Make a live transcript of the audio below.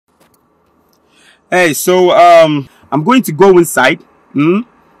Hey, so I'm going to go inside and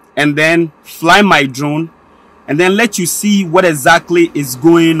then fly my drone and then let you see what exactly is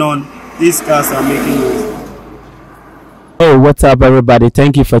going on. These cars are making noise. Hey, what's up, everybody?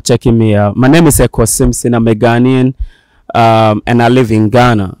 Thank you for checking me out. My name is Ekow Simpson. I'm a Ghanaian and I live in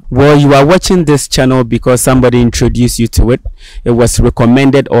Ghana. Well, you are watching this channel because somebody introduced you to it. It was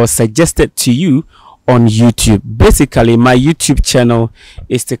recommended or suggested to you on YouTube. Basically, my YouTube channel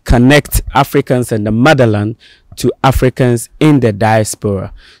is to connect Africans in the motherland to Africans in the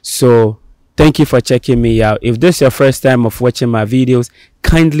diaspora. So thank you for checking me out. If this is your first time of watching my videos,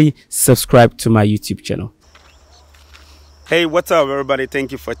 kindly subscribe to my YouTube channel. Hey, what's up, everybody?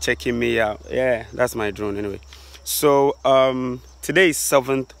 Thank you for checking me out. Yeah, that's my drone anyway. So today is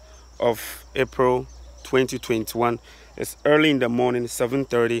 7th of April 2021. It's early in the morning,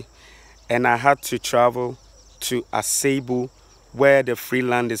 7:30, and I had to travel to Asebu, where the free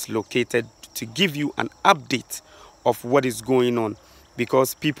land is located, to give you an update of what is going on,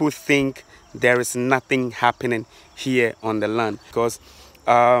 because people think there is nothing happening here on the land, because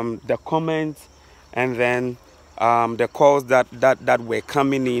the comments and then the calls that were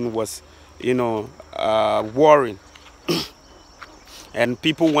coming in was, you know, worrying. And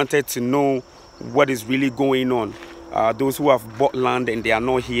people wanted to know what is really going on. Those who have bought land and they are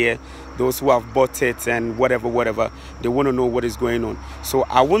not here, those who have bought it and whatever, they want to know what is going on. So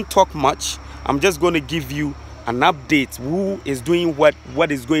I won't talk much. I'm just going to give you an update who is doing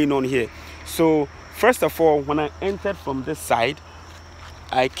what is going on here. So first of all, when I entered from this side,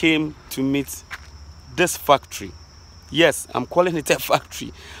 I came to meet this factory. Yes, I'm calling it a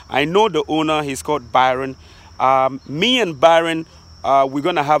factory. I know the owner. He's called Byron. Me and Byron, we're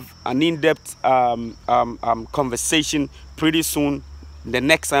gonna have an in-depth conversation pretty soon, the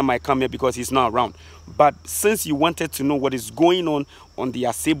next time I come here, because he's not around. But since you wanted to know what is going on the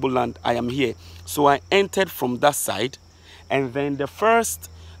Asebu land, I am here. So I entered from that side, and then the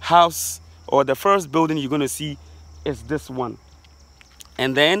first house or the first building you're gonna see is this one.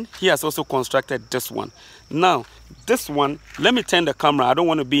 And then he has also constructed this one. Now, this one, let me turn the camera. I don't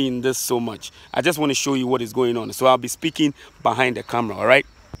want to be in this so much. I just want to show you what is going on. So I'll be speaking behind the camera, all right?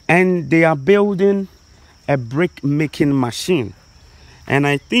 And they are building a brick making machine. And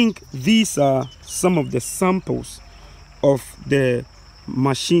I think these are some of the samples of the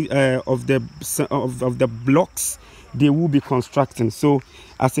machine, of the blocks they will be constructing. So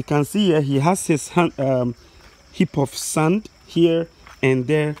as you can see here, he has his heap of sand here and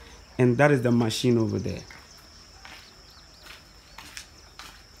there, and that is the machine over there.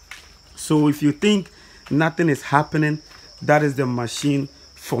 So if you think nothing is happening, that is the machine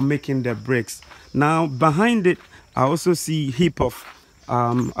for making the bricks. Now behind it, I also see a heap of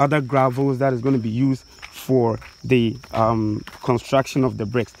other gravels that is going to be used for the construction of the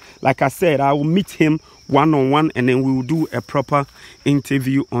bricks. Like I said, I will meet him one-on-one and then we will do a proper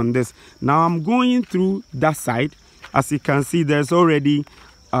interview on this. Now I'm going through that side. As you can see, there's already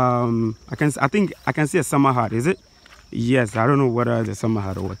I think I can see a summer hut. Is it? Yes, I don't know whether it's a summer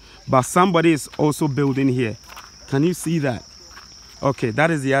hut or what, but somebody is also building here. Can you see that? Okay, that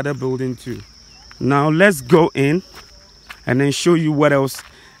is the other building too. Now let's go in and then show you what else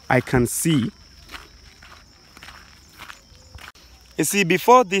I can see. You see,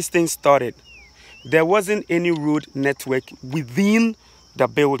 before this thing started, there wasn't any road network within the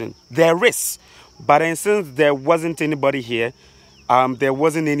building. There is, but then since there wasn't anybody here, there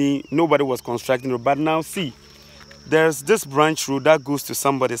wasn't nobody was constructing it. But now see, there's this branch road that goes to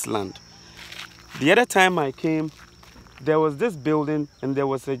somebody's land. The other time I came, there was this building and there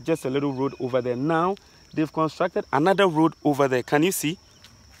was just a little road over there. Now they've constructed another road over there. Can you see?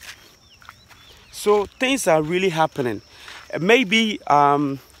 So things are really happening. Maybe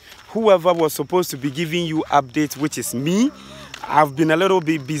whoever was supposed to be giving you updates, which is me, I've been a little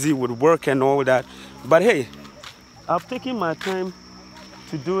bit busy with work and all that. But hey, I've taken my time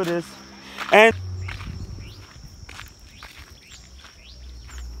to do this. And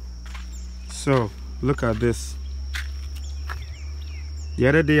so look at this. The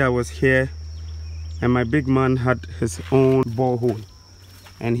other day I was here and my big man had his own borehole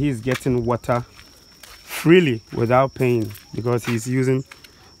and he's getting water freely without paying, because he's using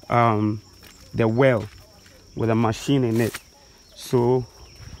the well with a machine in it. So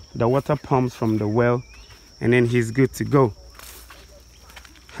the water pumps from the well and then he's good to go.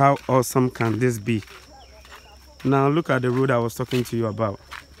 How awesome can this be? Now look at the road I was talking to you about.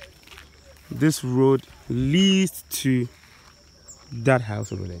 This road leads to that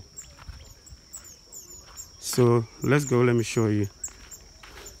house over there. So let's go, let me show you.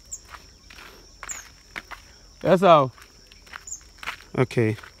 That's how.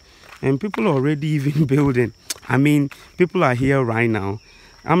 Okay, and people are already even building. I mean, people are here right now.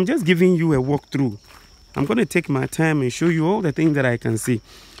 I'm just giving you a walkthrough. I'm going to take my time and show you all the things that I can see.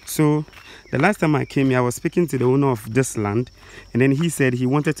 So the last time I came here, I was speaking to the owner of this land, and then he said he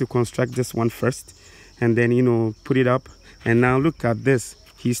wanted to construct this one first and then, you know, put it up. And now look at this.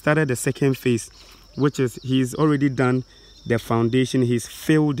 He started the second phase, which is he's already done the foundation. He's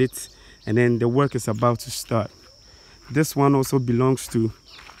filled it, and then the work is about to start. This one also belongs to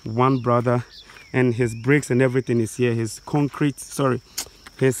one brother, and his bricks and everything is here. His concrete,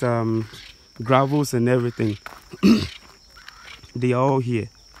 his gravels and everything. They are all here.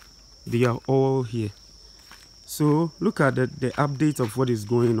 They are all here. So look at the update of what is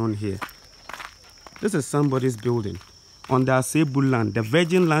going on here. This is somebody's building on the Asebu land, the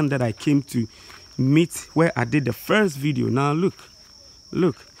virgin land that I came to meet where I did the first video. Now look,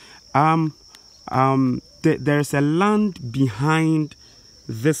 there's a land behind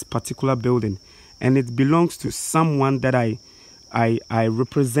this particular building, and it belongs to someone that I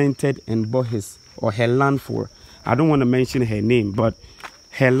represented and bought his or her land for. I don't want to mention her name, but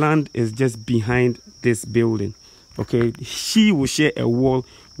her land is just behind this building. Okay, she will share a wall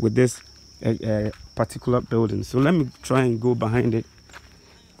with this particular building. So let me try and go behind it.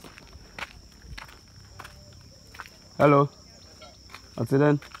 Hello, what's it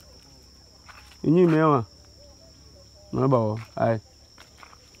then? You need me, no about I.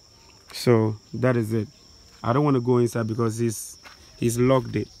 So that is it. I don't want to go inside because he's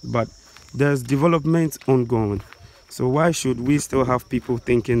locked it, but there's development ongoing. So why should we still have people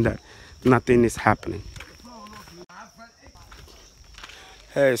thinking that nothing is happening?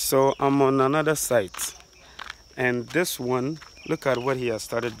 Hey, so I'm on another site, and this one, look at what he has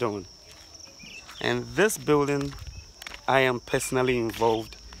started doing. And this building, I am personally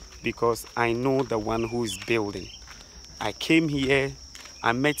involved because I know the one who is building. I came here,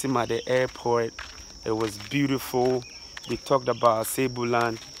 I met him at the airport. It was beautiful. We talked about Asebu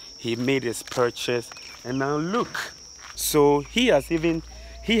land. He made his purchase, and now look. So he has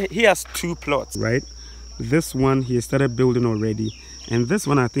he has two plots, right? This one he started building already, and this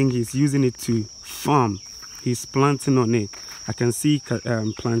one I think he's using it to farm. He's planting on it. I can see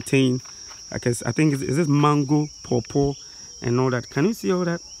plantain. I think is this mango, pawpaw, and all that. Can you see all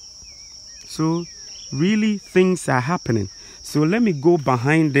that? So really things are happening. So let me go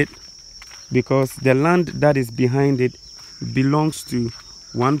behind it, because the land that is behind it belongs to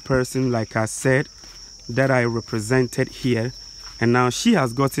one person, like I said, that I represented here, and now she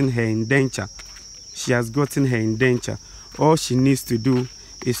has gotten her indenture. She has gotten her indenture. All she needs to do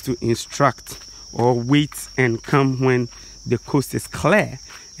is to instruct or wait and come when the coast is clear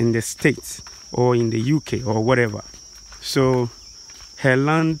in the States or in the UK or whatever. So her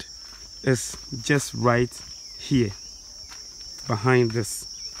land is just right here behind this.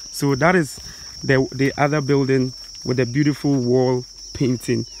 So that is the other building with a beautiful wall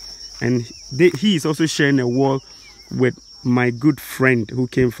painting, and he is also sharing a wall with my good friend who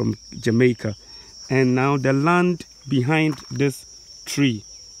came from Jamaica. And now the land behind this tree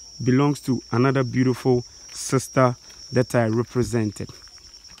belongs to another beautiful sister that I represented.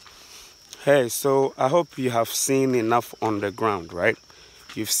 Hey, so I hope you have seen enough on the ground, right?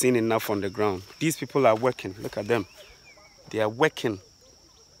 You've seen enough on the ground. These people are working. Look at them. They are working.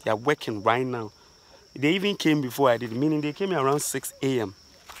 They are working right now. They even came before I did, meaning they came around 6 a.m.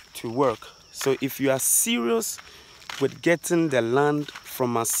 to work. So if you are serious with getting the land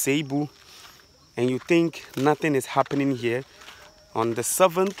from Asebu and you think nothing is happening here, on the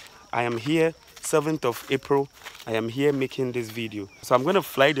 7th, I am here, 7th of April, I am here making this video. So I'm going to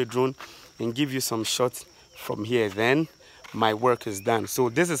fly the drone and give you some shots from here. Then my work is done. So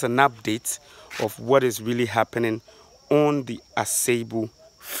this is an update of what is really happening on the Asebu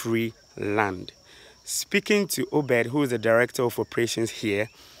free land. Speaking to Obed, who is the director of operations here,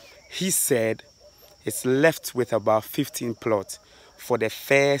 he said it's left with about 15 plots for the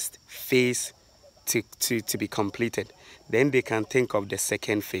first phase to be completed. Then they can think of the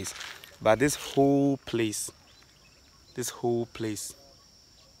second phase. But this whole place is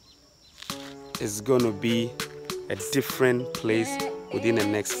going to be a different place within the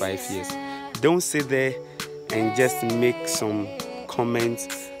next 5 years. Don't sit there and just make some comments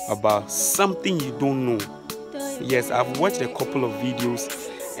about something you don't know. Yes, I've watched a couple of videos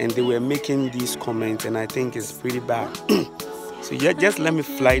and they were making these comments, and I think it's pretty bad. So yeah, just let me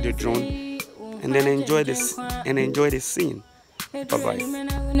fly the drone and then enjoy this and enjoy the scene. Bye bye.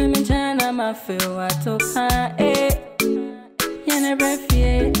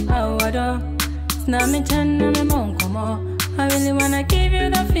 I really wanna give you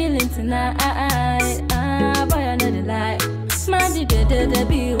the feeling tonight. Boy, I know the light. Magic, the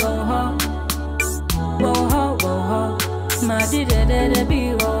be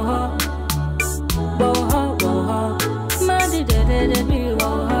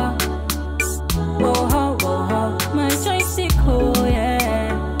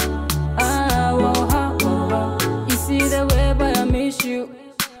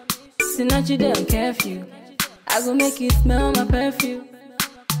catch you there on curfew. I go make you smell my perfume.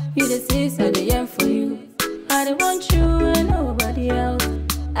 You the sis, I the young for you. I don't want you and nobody else.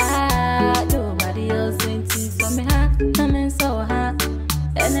 Nobody else ain't tea for me hot. I'm in so hot.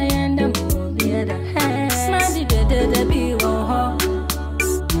 And I end up moving at the hand. My did be whoa ho.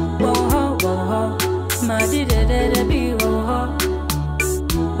 Whoa ho, whoa ho. My did be whoa ho.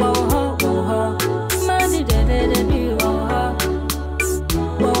 Whoa ho, whoa ho. My did be whoa ho.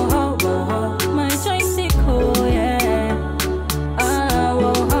 Whoa ho, whoa ho. My joystick, oh yeah.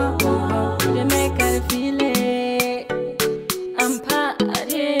 Whoa ho, whoa ho. They make her feel it. I'm part of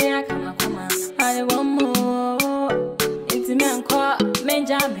it. Come on. I want more. It's me and call. Men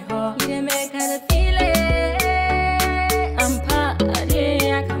jam me ho.